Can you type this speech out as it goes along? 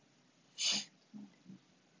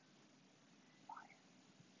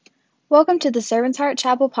Welcome to the Servant's Heart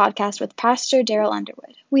Chapel podcast with Pastor Daryl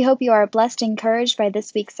Underwood. We hope you are blessed and encouraged by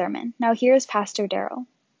this week's sermon. Now here's Pastor Daryl.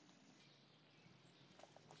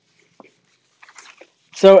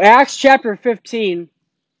 So Acts chapter 15,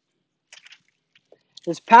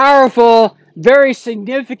 this powerful, very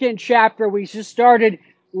significant chapter we just started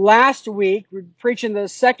last week. We're preaching the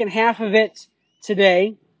second half of it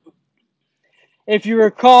today. If you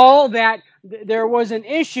recall that there was an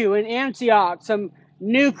issue in Antioch, some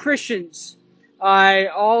new Christians,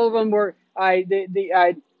 all of them were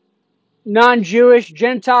non-Jewish,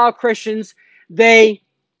 Gentile Christians. They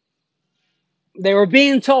were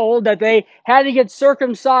being told that they had to get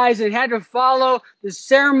circumcised and had to follow the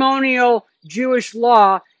ceremonial Jewish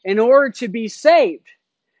law in order to be saved.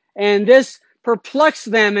 And this perplexed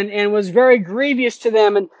them and was very grievous to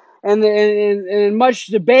them. And much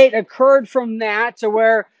debate occurred from that to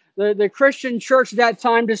where the Christian church at that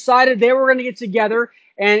time decided they were going to get together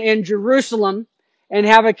and in Jerusalem and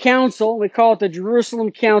have a council. We call it the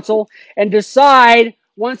Jerusalem Council, and decide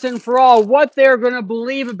once and for all what they're going to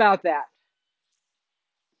believe about that.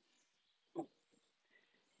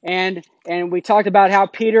 And we talked about how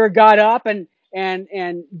Peter got up and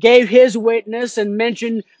gave his witness and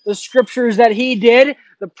mentioned the scriptures that he did,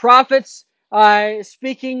 the prophets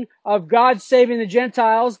speaking of God saving the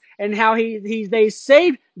Gentiles, and how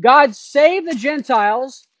God saved the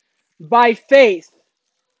Gentiles by faith.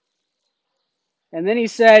 And then he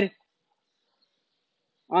said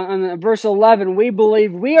on verse 11, we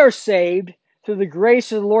believe we are saved through the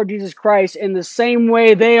grace of the Lord Jesus Christ in the same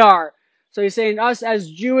way they are. So he's saying us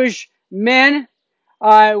as Jewish men,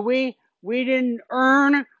 we didn't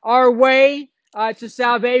earn our way to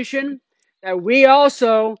salvation. That we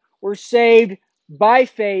also were saved by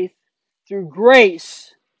faith through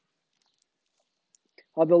grace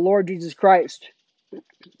of the Lord Jesus Christ.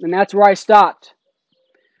 And that's where I stopped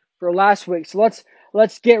for last week. So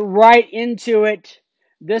let's get right into it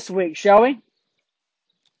this week, shall we?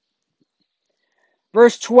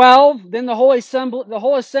 Verse 12, then the whole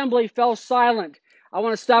assembly fell silent. I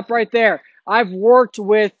want to stop right there. I've worked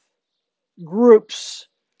with groups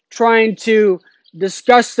trying to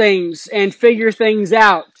discuss things and figure things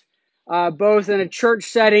out, both in a church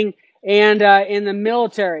setting and in the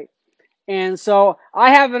military. And so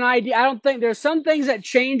I have an idea. I don't think there's some things that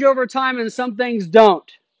change over time and some things don't.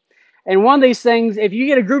 And one of these things, if you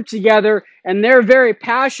get a group together and they're very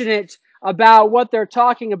passionate about what they're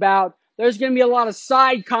talking about, there's going to be a lot of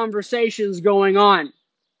side conversations going on.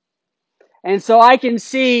 And so I can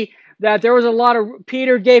see that there was a lot of,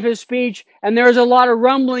 Peter gave his speech, and there was a lot of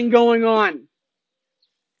rumbling going on.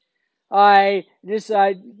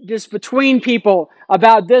 Just between people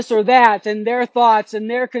about this or that, and their thoughts, and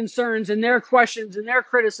their concerns, and their questions, and their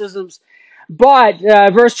criticisms. But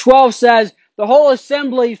verse 12 says, the whole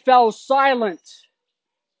assembly fell silent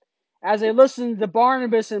as they listened to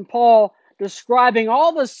Barnabas and Paul describing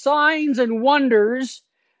all the signs and wonders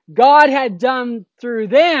God had done through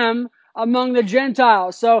them among the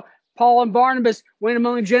Gentiles. So Paul and Barnabas went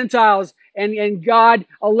among the Gentiles, and God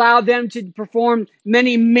allowed them to perform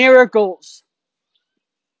many miracles.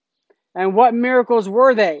 And what miracles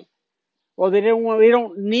were they? Well, we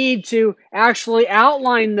don't need to actually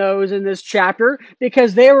outline those in this chapter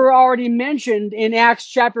because they were already mentioned in Acts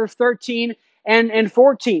chapter 13 and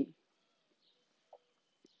 14.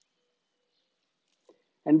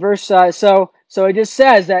 And so it just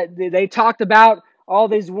says that they talked about all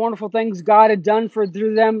these wonderful things God had done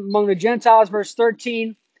through them among the Gentiles. Verse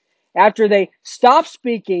 13, after they stopped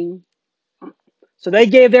speaking, so they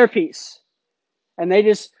gave their peace. And they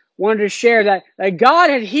just wanted to share that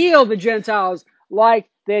God had healed the Gentiles like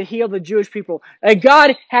they had healed the Jewish people. That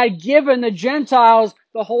God had given the Gentiles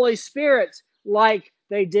the Holy Spirit like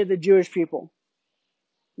they did the Jewish people.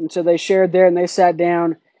 And so they shared there and they sat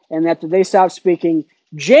down, and after they stopped speaking,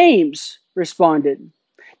 James responded.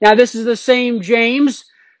 Now this is the same James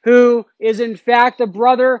who is in fact the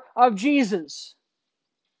brother of Jesus.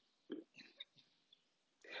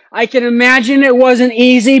 I can imagine it wasn't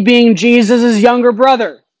easy being Jesus' younger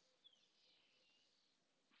brother.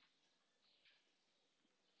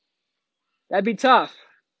 That'd be tough.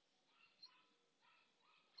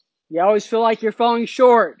 You always feel like you're falling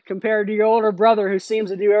short compared to your older brother who seems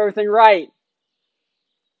to do everything right.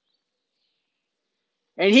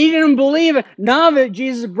 And he didn't believe it. None of it,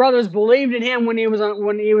 Jesus' brothers believed in him when he was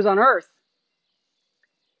on earth.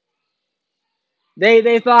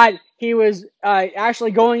 They thought he was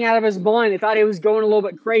actually going out of his mind. They thought he was going a little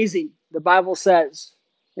bit crazy. The Bible says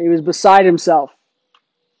he was beside himself,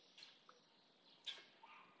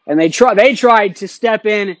 and they tried to step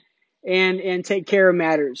in and take care of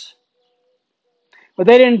matters. But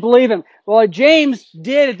they didn't believe him. Well, James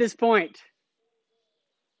did at this point.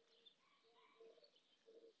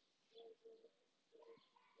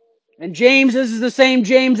 And James, this is the same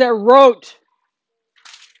James that wrote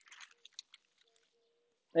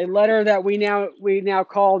a letter that we now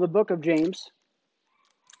call the book of James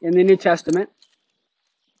in the New Testament.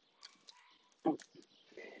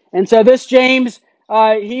 And so this James,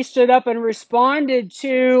 he stood up and responded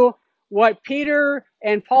to what Peter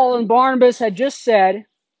and Paul and Barnabas had just said.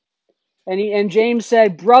 And James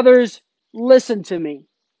said, brothers, listen to me.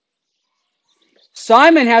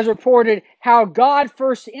 Simon has reported how God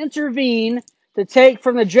first intervened to take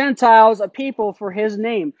from the Gentiles a people for his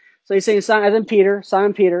name. So he's saying Simon Peter.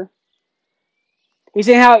 He's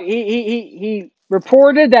saying how he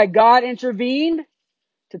reported that God intervened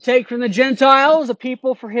to take from the Gentiles a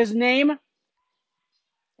people for his name.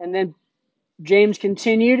 And then James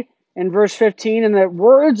continued in verse 15, and the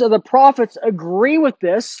words of the prophets agree with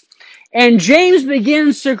this. And James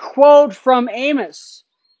begins to quote from Amos,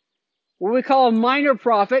 what we call a minor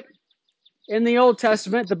prophet in the Old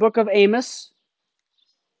Testament, the book of Amos.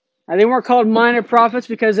 Now, they weren't called minor prophets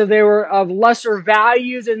because they were of lesser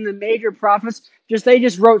value than the major prophets. They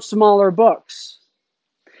just wrote smaller books.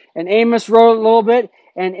 And Amos wrote a little bit,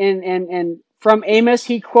 and from Amos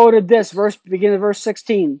he quoted this verse, beginning of verse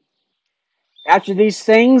 16. After these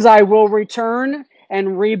things I will return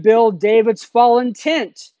and rebuild David's fallen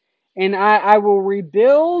tent, and I will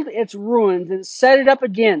rebuild its ruins and set it up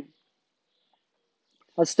again.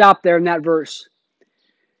 Let's stop there in that verse.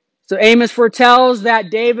 So Amos foretells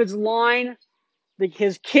that David's line,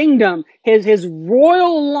 his kingdom, his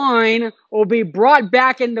royal line will be brought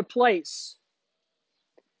back into place.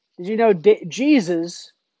 Did you know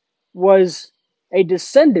Jesus was a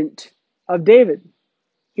descendant of David?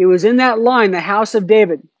 He was in that line, the house of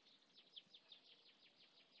David.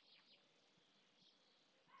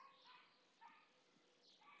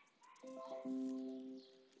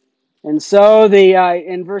 And so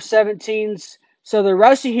in verse 17, so the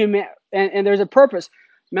rest of human, and there's a purpose.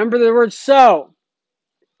 Remember the word so.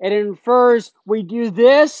 It infers we do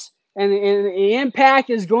this, and the impact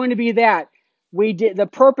is going to be that. We did the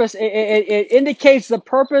purpose. It indicates the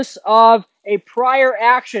purpose of a prior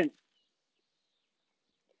action.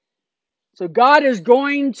 So God is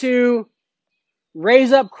going to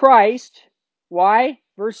raise up Christ. Why?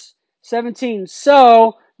 Verse 17.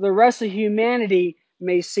 So the rest of humanity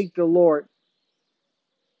may seek the Lord.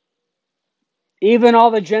 Even all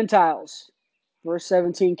the Gentiles. Verse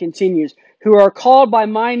 17 continues. Who are called by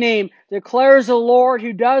my name, declares the Lord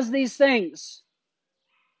who does these things,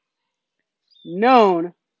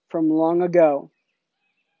 known from long ago.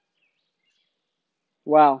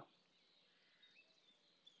 Wow.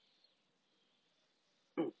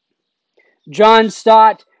 John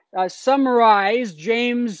Stott summarized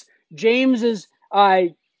James's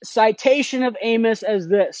citation of Amos as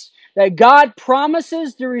this: that God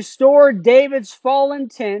promises to restore David's fallen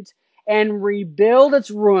tent and rebuild its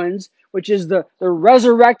ruins, which is the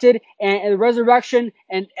resurrected and the resurrection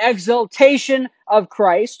and exaltation of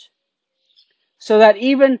Christ, so that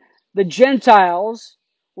even the Gentiles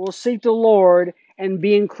will seek the Lord and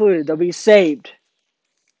be included. They'll be saved.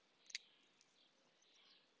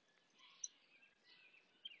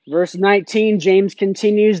 Verse 19, James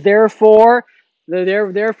continues, therefore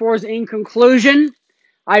is in conclusion,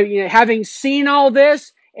 having seen all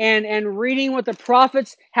this and reading what the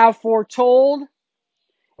prophets have foretold,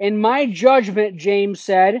 in my judgment, James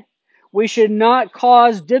said, we should not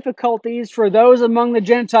cause difficulties for those among the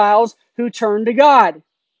Gentiles who turn to God.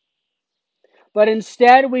 But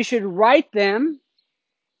instead, we should write them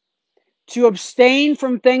to abstain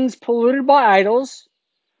from things polluted by idols,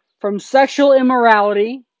 from sexual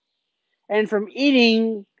immorality, and from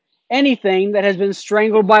eating anything that has been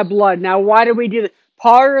strangled by blood. Now, why do we do that?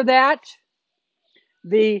 Part of that,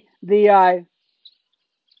 the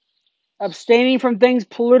abstaining from things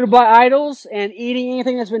polluted by idols and eating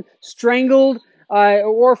anything that's been strangled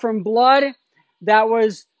or from blood, that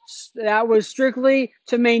was strictly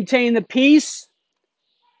to maintain the peace.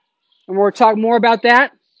 And we'll talk more about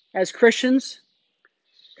that as Christians,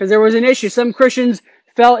 because there was an issue. Some Christians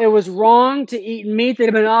felt it was wrong to eat meat that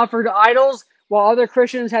had been offered to idols, while other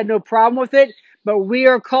Christians had no problem with it. But we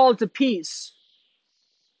are called to peace.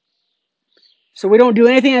 So we don't do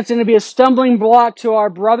anything that's going to be a stumbling block to our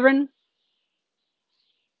brethren.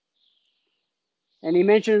 And he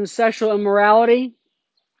mentioned sexual immorality.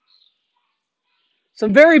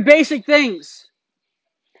 Some very basic things.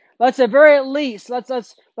 Let's at very least talk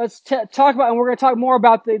about, and we're going to talk more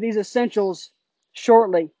about these essentials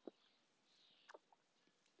shortly.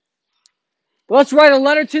 Let's write a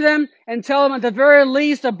letter to them and tell them at the very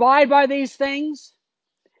least abide by these things.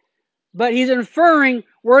 But he's inferring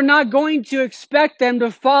we're not going to expect them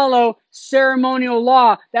to follow ceremonial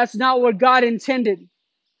law. That's not what God intended.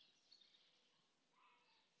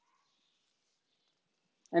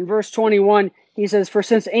 In verse 21, he says, "For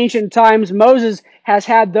since ancient times Moses has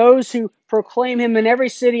had those who proclaim him in every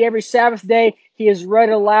city, every Sabbath day, he is read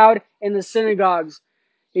aloud in the synagogues."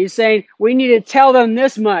 He's saying we need to tell them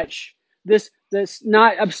this much. This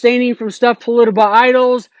not abstaining from stuff polluted by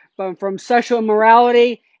idols, from sexual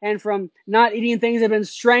immorality, and from not eating things that have been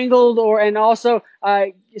strangled, and also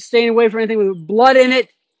staying away from anything with blood in it,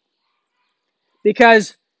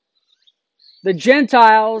 because the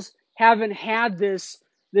Gentiles haven't had this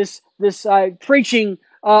preaching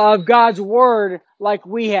of God's word like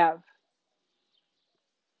we have.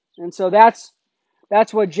 And so that's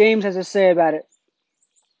what James has to say about it.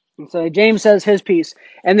 And so James says his piece.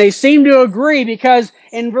 And they seem to agree, because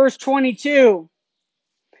in verse 22,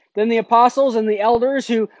 then the apostles and the elders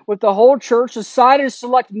who with the whole church decided to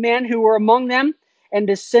select men who were among them and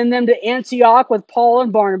to send them to Antioch with Paul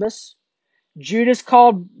and Barnabas. Judas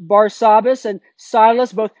called Barsabbas and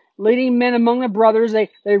Silas, both leading men among the brothers. They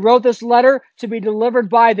wrote this letter to be delivered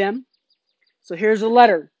by them. So here's the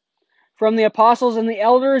letter. From the apostles and the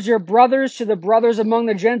elders, your brothers, to the brothers among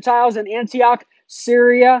the Gentiles in Antioch,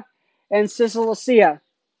 Syria, and Cilicia.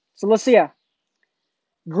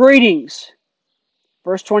 Greetings.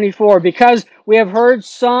 Verse 24. Because we've heard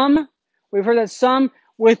that some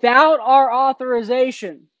without our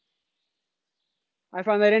authorization. I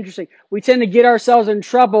find that interesting. We tend to get ourselves in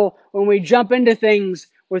trouble when we jump into things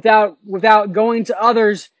without going to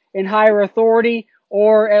others in higher authority,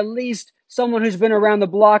 or at least someone who's been around the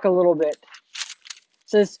block a little bit. It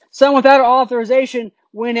says, some without authorization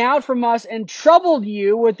went out from us and troubled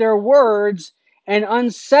you with their words and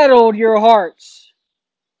unsettled your hearts.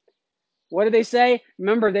 What did they say?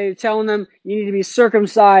 Remember, they were telling them you need to be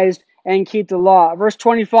circumcised and keep the law. Verse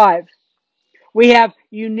 25. We have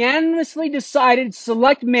unanimously decided to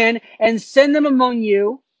select men and send them among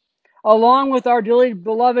you, along with our dearly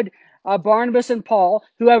beloved Barnabas and Paul,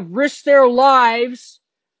 who have risked their lives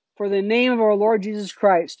for the name of our Lord Jesus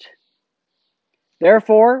Christ.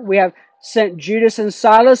 Therefore, we have sent Judas and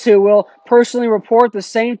Silas, who will personally report the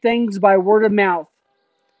same things by word of mouth.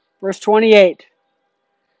 Verse 28.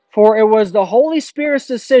 For it was the Holy Spirit's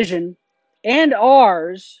decision, and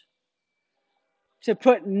ours, to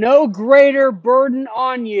put no greater burden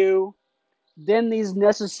on you than these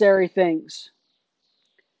necessary things.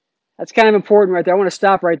 That's kind of important right there. I want to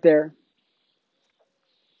stop right there.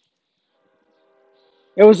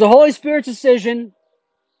 It was the Holy Spirit's decision,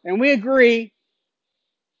 and we agree,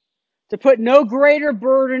 to put no greater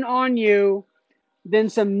burden on you than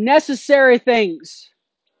some necessary things.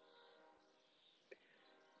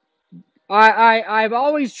 I've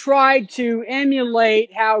always tried to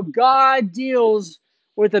emulate how God deals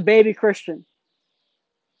with a baby Christian.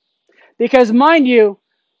 Because, mind you,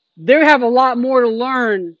 they have a lot more to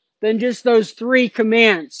learn than just those 3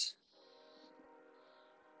 commands.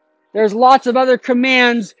 There's lots of other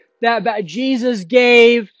commands that Jesus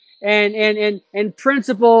gave, and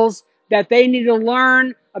principles that they need to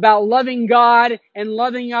learn about loving God and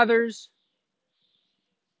loving others,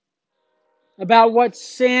 about what's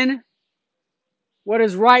sin, what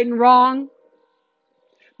is right and wrong.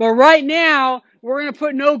 But right now, we're going to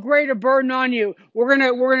put no greater burden on you. We're going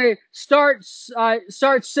to start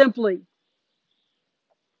simply.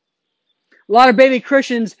 A lot of baby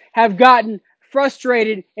Christians have gotten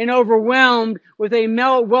frustrated and overwhelmed with a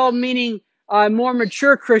well-meaning, more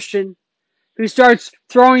mature Christian who starts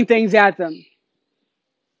throwing things at them.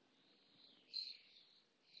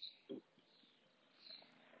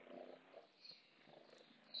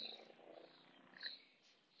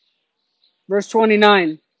 Verse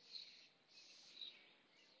 29.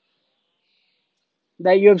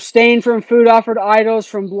 That you abstain from food offered to idols,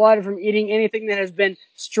 from blood, from eating anything that has been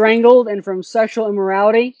strangled, and from sexual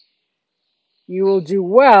immorality. You will do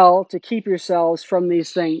well to keep yourselves from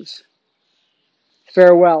these things.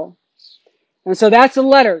 Farewell. And so that's a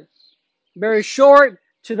letter. Very short,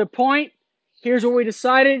 to the point. Here's what we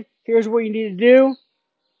decided. Here's what you need to do.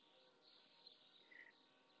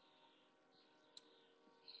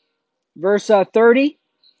 Verse 30.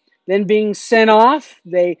 Then being sent off,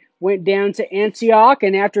 they went down to Antioch,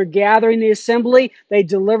 and after gathering the assembly, they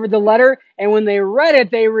delivered the letter, and when they read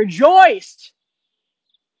it, they rejoiced.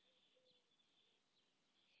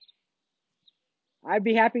 I'd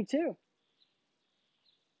be happy too.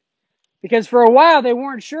 Because for a while they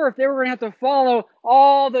weren't sure if they were going to have to follow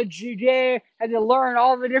all the Judea, had to learn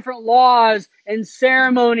all the different laws and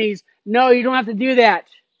ceremonies. No, you don't have to do that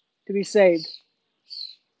to be saved.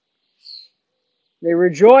 They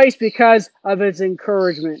rejoiced because of its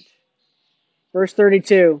encouragement. Verse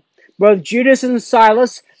 32. Both Judas and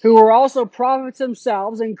Silas, who were also prophets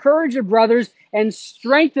themselves, encouraged the brothers and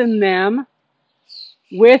strengthened them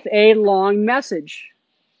with a long message.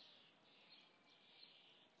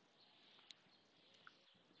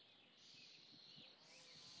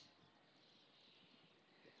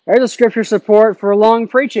 There's a scripture support for long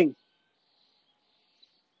preaching.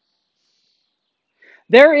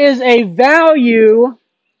 There is a value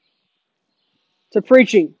to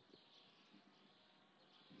preaching.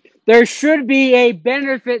 There should be a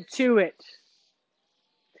benefit to it.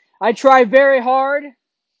 I try very hard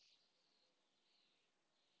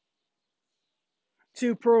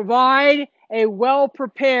to provide a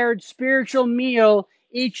well-prepared spiritual meal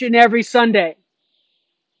each and every Sunday.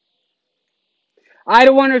 I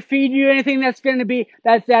don't want to feed you anything that's going to be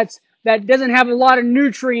that doesn't have a lot of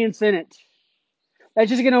nutrients in it. That's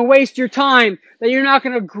just going to waste your time, that you're not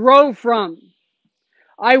going to grow from.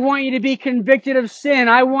 I want you to be convicted of sin.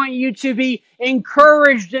 I want you to be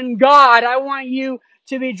encouraged in God. I want you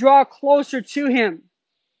to be draw closer to Him.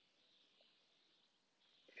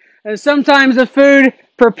 And sometimes the food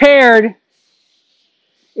prepared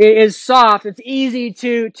is soft. It's easy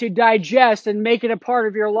to digest and make it a part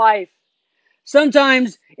of your life.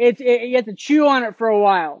 Sometimes you have to chew on it for a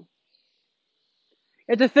while.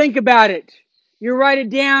 You have to think about it. You write it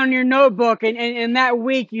down in your notebook, and that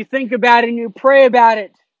week you think about it and you pray about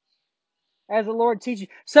it as the Lord teaches you.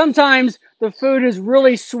 Sometimes the food is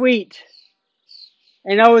really sweet.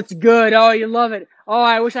 And oh, it's good. Oh, you love it. Oh,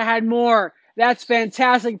 I wish I had more. That's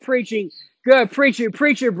fantastic preaching. Good.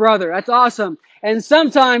 Preacher, brother. That's awesome. And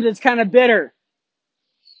sometimes it's kind of bitter.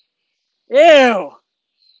 Ew.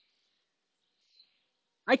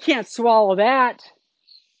 I can't swallow that.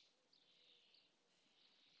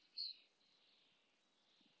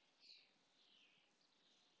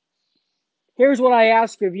 Here's what I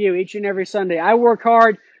ask of you each and every Sunday. I work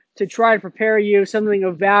hard to try to prepare you something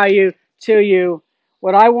of value to you.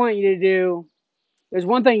 What I want you to do, there's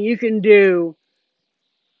one thing you can do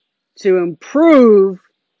to improve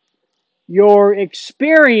your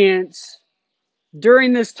experience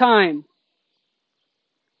during this time.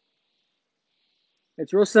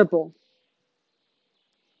 It's real simple.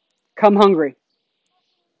 Come hungry.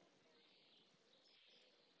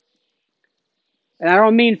 And I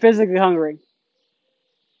don't mean physically hungry.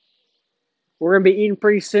 We're going to be eating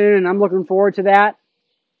pretty soon, and I'm looking forward to that.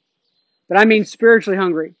 But I mean spiritually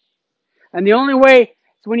hungry. And the only way,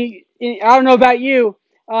 when I don't know about you,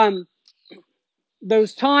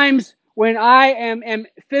 those times when I am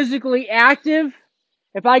physically active,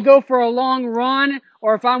 if I go for a long run,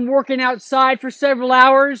 or if I'm working outside for several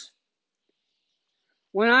hours,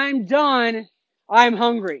 when I'm done, I'm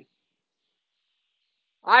hungry.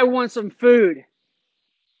 I want some food.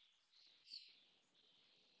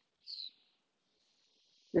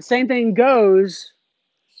 The same thing goes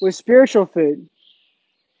with spiritual food.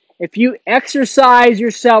 If you exercise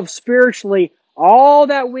yourself spiritually all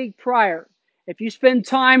that week prior, if you spend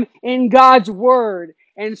time in God's Word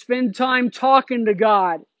and spend time talking to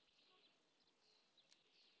God,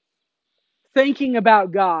 thinking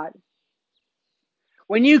about God,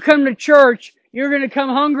 when you come to church, you're going to come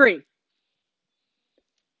hungry.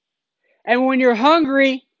 And when you're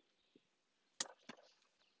hungry,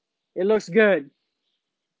 it looks good.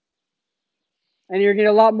 And you're going to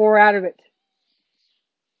get a lot more out of it.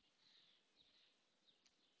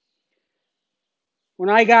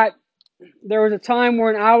 There was a time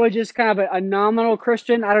when I was just kind of a nominal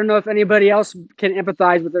Christian. I don't know if anybody else can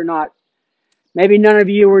empathize with it or not. Maybe none of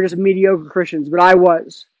you were just mediocre Christians, but I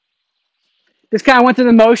was. Just kind of went through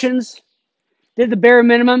the motions, did the bare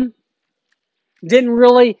minimum, didn't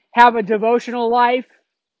really have a devotional life,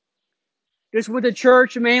 just went to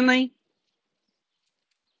church mainly.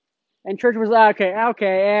 And church was okay,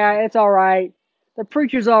 yeah, it's all right. The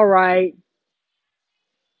preacher's all right.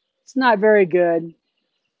 It's not very good.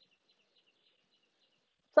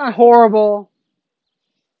 It's not horrible.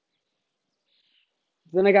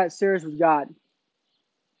 Then I got serious with God.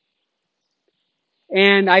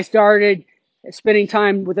 And I started spending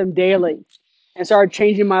time with Him daily and started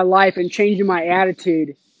changing my life and changing my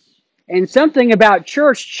attitude. And something about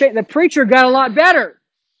church, the preacher got a lot better.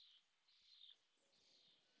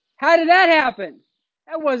 How did that happen?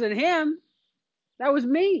 That wasn't him. That was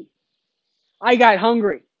me. I got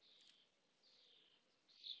hungry.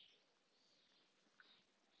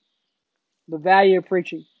 The value of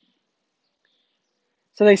preaching.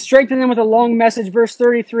 So they strengthened them with a long message. Verse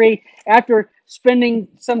 33, after spending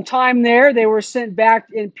some time there, they were sent back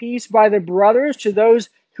in peace by the brothers to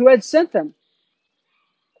those who had sent them.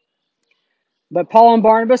 But Paul and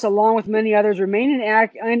Barnabas, along with many others, remained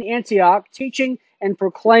in Antioch, teaching and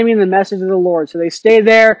proclaiming the message of the Lord. So they stayed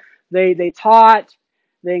there, they taught,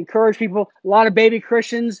 they encouraged people. A lot of baby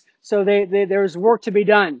Christians, so there was work to be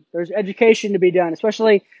done. There's education to be done,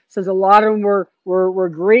 especially since a lot of them were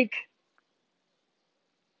Greek,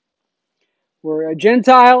 were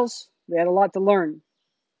Gentiles. They had a lot to learn.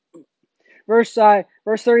 Verse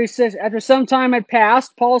 36, after some time had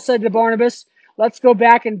passed, Paul said to Barnabas, let's go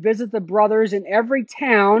back and visit the brothers in every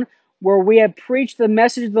town where we have preached the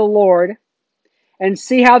message of the Lord and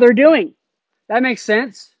see how they're doing. That makes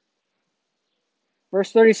sense.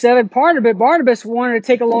 Verse 37, Barnabas wanted to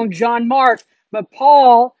take along John Mark, but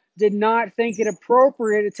Paul did not think it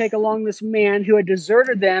appropriate to take along this man who had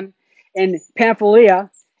deserted them in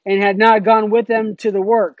Pamphylia and had not gone with them to the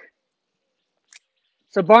work.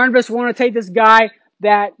 So Barnabas wanted to take this guy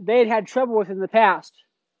that they had had trouble with in the past.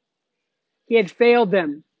 He had failed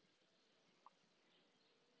them.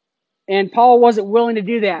 And Paul wasn't willing to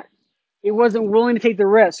do that. He wasn't willing to take the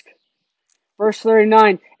risk. Verse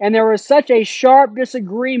 39, and there was such a sharp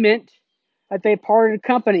disagreement that they parted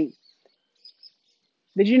company.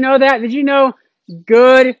 Did you know that? Did you know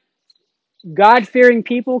good, God-fearing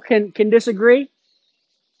people can disagree?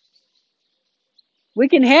 We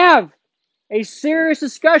can have a serious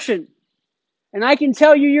discussion, and I can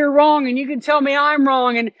tell you you're wrong, and you can tell me I'm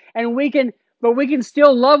wrong, and we can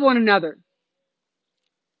still love one another.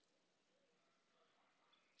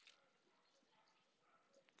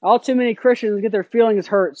 All too many Christians get their feelings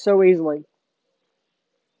hurt so easily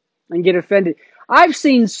and get offended. I've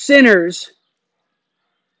seen sinners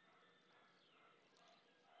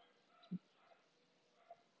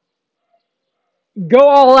go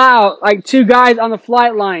all out, like two guys on the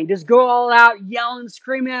flight line, just go all out, yelling,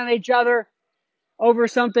 screaming at each other over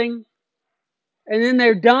something, and then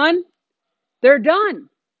they're done. They're done.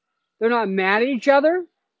 They're not mad at each other.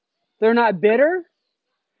 They're not bitter.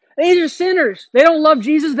 These are sinners. They don't love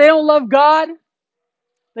Jesus. They don't love God.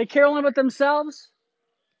 They care only about themselves.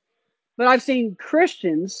 But I've seen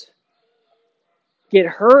Christians get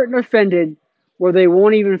hurt and offended where they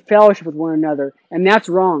won't even fellowship with one another. And that's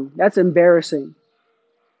wrong. That's embarrassing.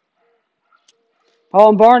 Paul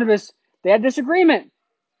and Barnabas, they had disagreement.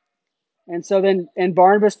 And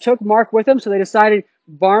Barnabas took Mark with him, so they decided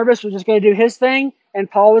Barnabas was just going to do his thing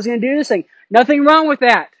and Paul was going to do his thing. Nothing wrong with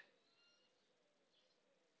that.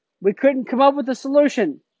 We couldn't come up with a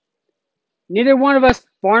solution. Neither one of us,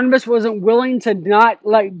 Barnabas wasn't willing to not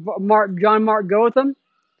let John Mark go with them.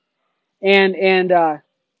 And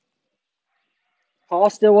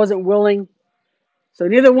Paul still wasn't willing. So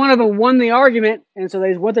neither one of them won the argument, and so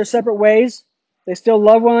they went their separate ways. They still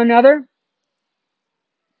love one another.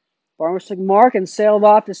 Barnabas took Mark and sailed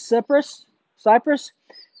off to Cyprus.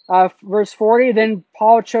 Verse 40, then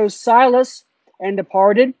Paul chose Silas and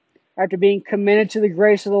departed after being commended to the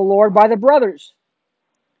grace of the Lord by the brothers.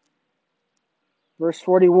 Verse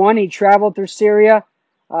 41, he traveled through Syria,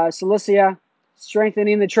 Cilicia,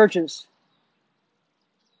 strengthening the churches.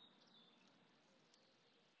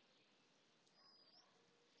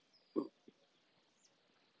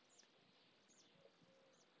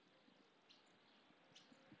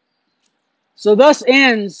 So thus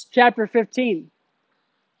ends chapter 15.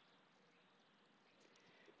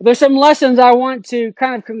 There's some lessons I want to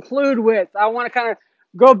kind of conclude with. I want to kind of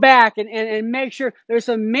go back and make sure there's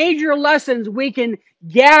some major lessons we can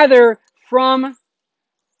gather from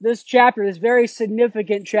this chapter, this very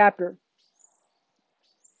significant chapter.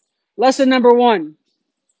 Lesson number 1.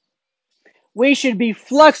 We should be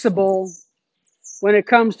flexible when it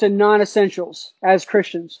comes to non-essentials as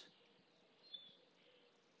Christians.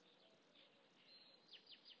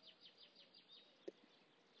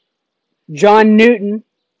 John Newton,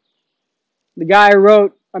 the guy who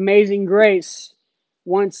wrote Amazing Grace,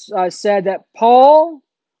 once said that Paul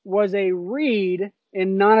was a reed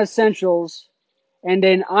in non-essentials and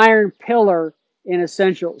an iron pillar in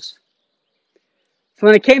essentials. So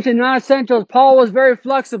when it came to non-essentials, Paul was very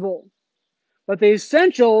flexible. But the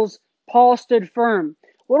essentials, Paul stood firm.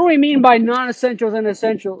 What do we mean by non-essentials and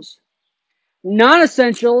essentials?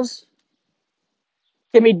 Non-essentials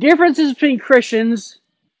can be differences between Christians,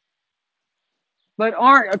 but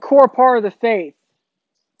aren't a core part of the faith.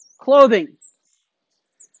 Clothing.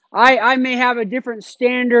 I may have a different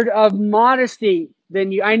standard of modesty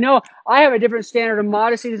than you. I know I have a different standard of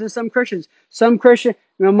modesty than some Christians. Some Christian,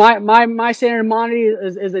 my standard of modesty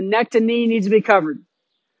is the neck to knee needs to be covered.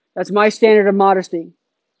 That's my standard of modesty.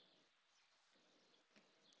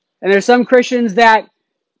 And there's some Christians that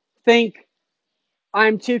think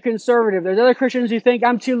I'm too conservative. There's other Christians who think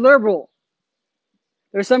I'm too liberal.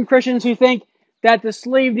 There's some Christians who think that the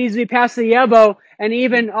sleeve needs to be past the elbow and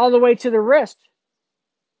even all the way to the wrist.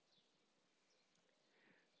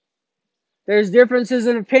 There's differences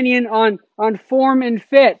in opinion on form and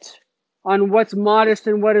fit, on what's modest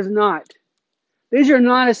and what is not. These are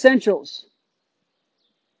non-essentials.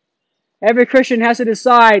 Every Christian has to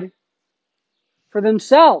decide for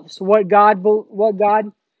themselves what God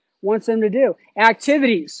wants them to do.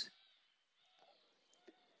 Activities.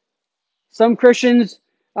 Some Christians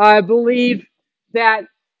believe that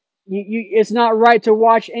it's not right to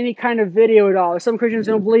watch any kind of video at all. Some Christians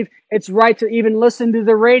don't believe it's right to even listen to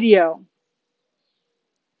the radio.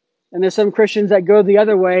 And there's some Christians that go the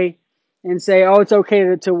other way and say, oh, it's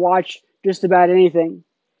okay to watch just about anything.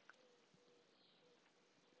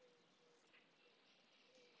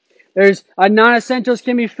 There's non-essentials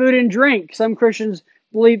can be food and drink. Some Christians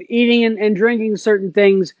believe eating and drinking certain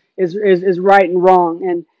things is right and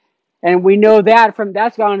wrong. And we know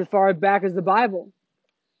that's gone as far back as the Bible.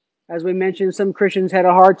 As we mentioned, some Christians had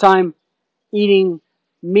a hard time eating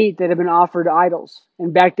meat that had been offered to idols.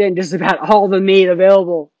 And back then, just about all the meat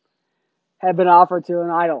available had been offered to an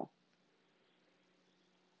idol.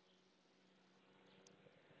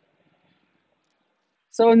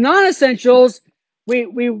 So non-essentials, we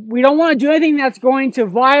don't want to do anything that's going to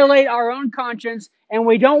violate our own conscience, and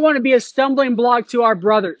we don't want to be a stumbling block to our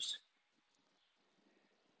brothers.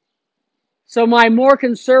 So my more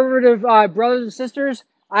conservative brothers and sisters,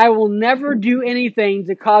 I will never do anything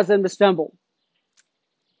to cause them to stumble.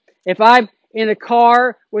 If I'm in a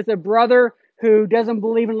car with a brother who doesn't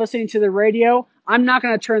believe in listening to the radio, I'm not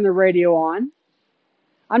going to turn the radio on.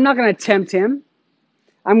 I'm not going to tempt him.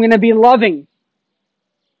 I'm going to be loving.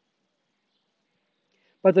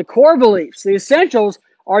 But the core beliefs, the essentials,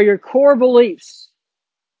 are your core beliefs.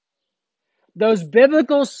 Those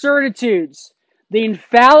biblical certitudes, the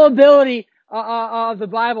infallibility of the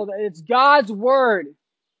Bible, that it's God's word,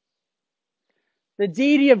 the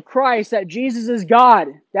deity of Christ, that Jesus is God,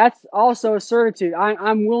 that's also a certitude.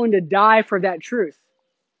 I'm willing to die for that truth.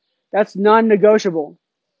 That's non-negotiable.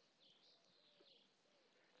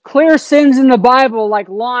 Clear sins in the Bible, like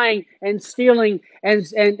lying and stealing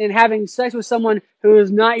and having sex with someone who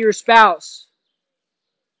is not your spouse.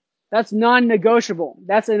 That's non-negotiable.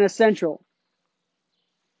 That's an essential.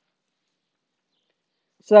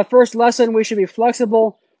 So that first lesson, we should be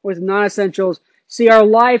flexible with non-essentials. See, our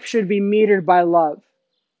life should be metered by love.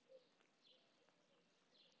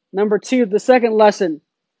 Number two, the second lesson.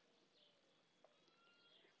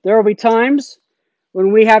 There will be times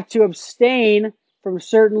when we have to abstain from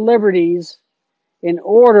certain liberties in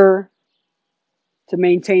order to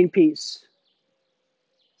maintain peace.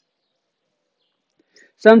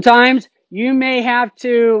 Sometimes you may have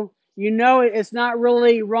to, it's not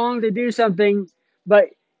really wrong to do something, but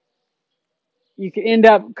you can end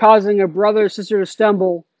up causing a brother or sister to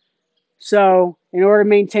stumble. So, in order to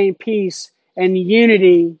maintain peace and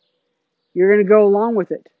unity, you're going to go along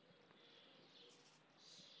with it.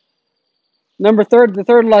 The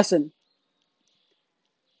third lesson,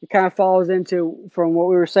 it kind of follows into from what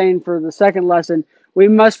we were saying for the second lesson. We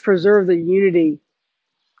must preserve the unity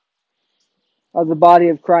of the body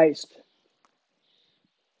of Christ.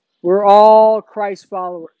 We're all Christ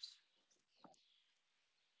followers.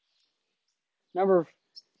 Number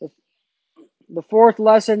the fourth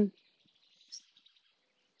lesson,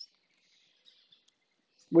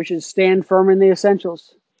 we should stand firm in the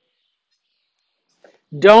essentials.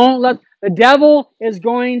 Don't let the devil is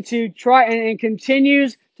going to try and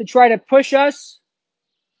continues to try to push us.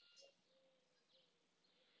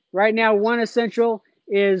 Right now, one essential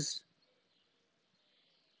is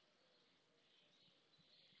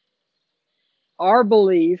our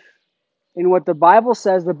belief in what the Bible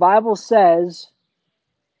says. The Bible says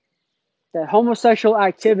that homosexual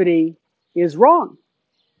activity is wrong.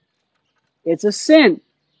 It's a sin.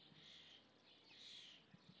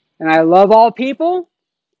 And I love all people,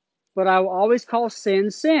 but I will always call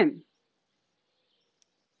sin, sin.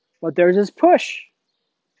 But there's this push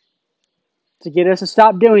to get us to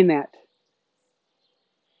stop doing that.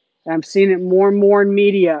 And I'm seeing it more and more in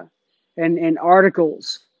media and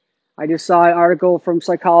articles. I just saw an article from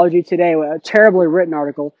Psychology Today, a terribly written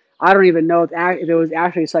article. I don't even know if it was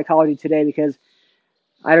actually Psychology Today because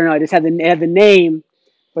I don't know. I just had the name,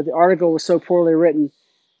 but the article was so poorly written.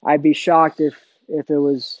 I'd be shocked if it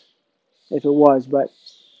was. But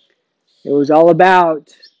it was all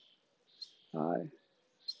about uh,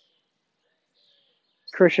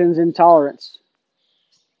 Christians' intolerance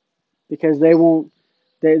because they won't.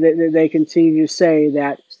 They continue to say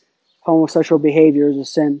that homosexual behavior is a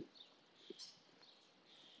sin.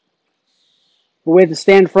 But we have to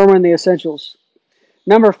stand firm on the essentials.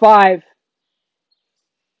 Number 5,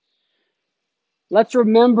 let's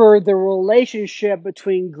remember the relationship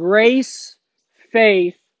between grace,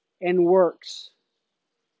 faith, and works.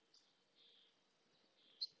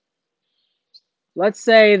 Let's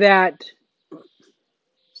say that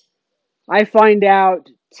I find out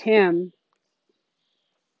Tim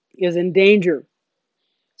is in danger.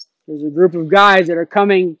 There's a group of guys that are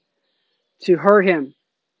coming to hurt him.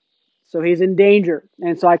 So he's in danger.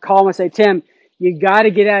 And so I call him and say, Tim, you got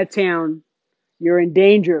to get out of town. You're in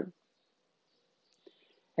danger.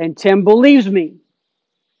 And Tim believes me.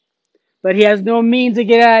 But he has no means to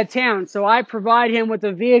get out of town. So I provide him with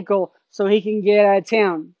a vehicle so he can get out of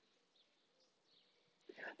town.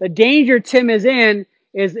 The danger Tim is in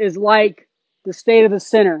is like the state of the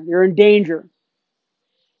sinner. You're in danger.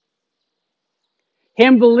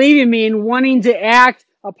 Him believing me and wanting to act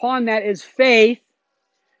upon that is faith.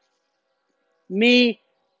 Me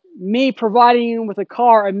providing him with a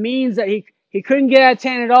car, it means that he couldn't get out of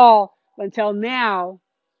town at all until now.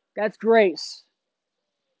 That's grace.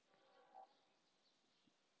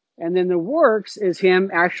 And then the works is him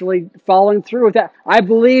actually following through with that. I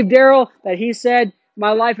believe Daryl that he said,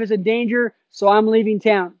 my life is in danger, so I'm leaving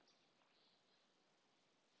town.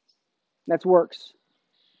 That's works.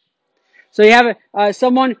 So you have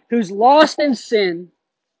someone who's lost in sin.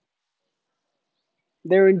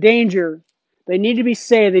 They're in danger. They need to be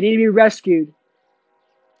saved. They need to be rescued.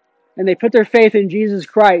 And they put their faith in Jesus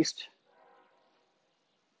Christ.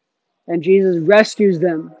 And Jesus rescues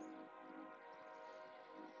them.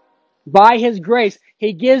 By His grace.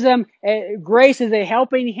 He gives them, grace is a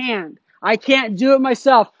helping hand. I can't do it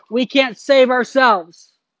myself. We can't save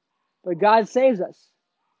ourselves. But God saves us.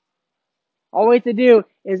 All we have to do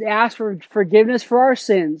is ask for forgiveness for our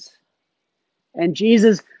sins. And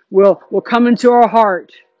Jesus will come into our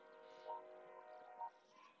heart.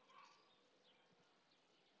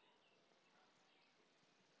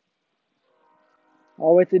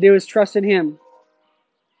 All we have to do is trust in Him.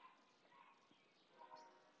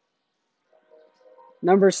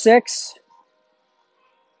 Number 6,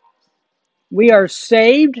 we are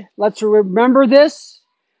saved. Let's remember this,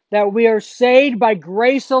 that we are saved by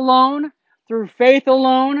grace alone, through faith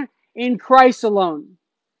alone, in Christ alone.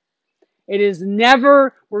 It is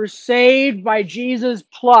never we're saved by Jesus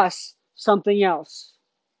plus something else.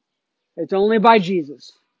 It's only by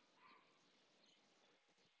Jesus.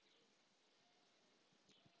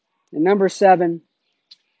 And number 7,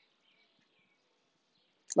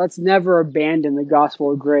 let's never abandon the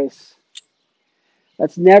gospel of grace.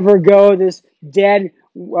 Let's never go this dead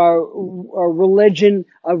religion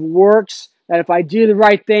of works that if I do the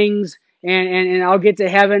right things and I'll get to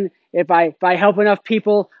heaven. If I help enough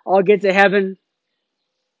people, I'll get to heaven.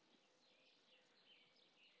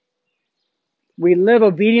 We live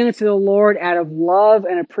obedient to the Lord out of love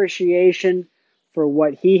and appreciation for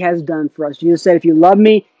what He has done for us. Jesus said, if you love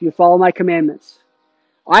me, you follow my commandments.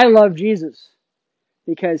 I love Jesus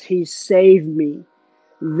because He saved me,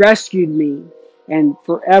 rescued me, and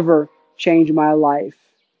forever changed my life.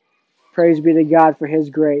 Praise be to God for His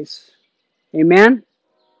grace. Amen?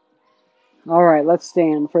 All right, let's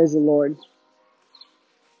stand. Praise the Lord.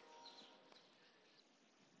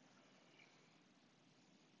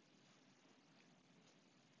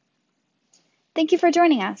 Thank you for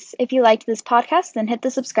joining us. If you liked this podcast, then hit the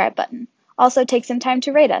subscribe button. Also, take some time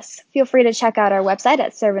to rate us. Feel free to check out our website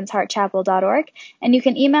at servantsheartchapel.org, and you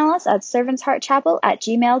can email us at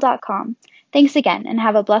servantsheartchapel@gmail.com. Thanks again, and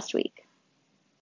have a blessed week.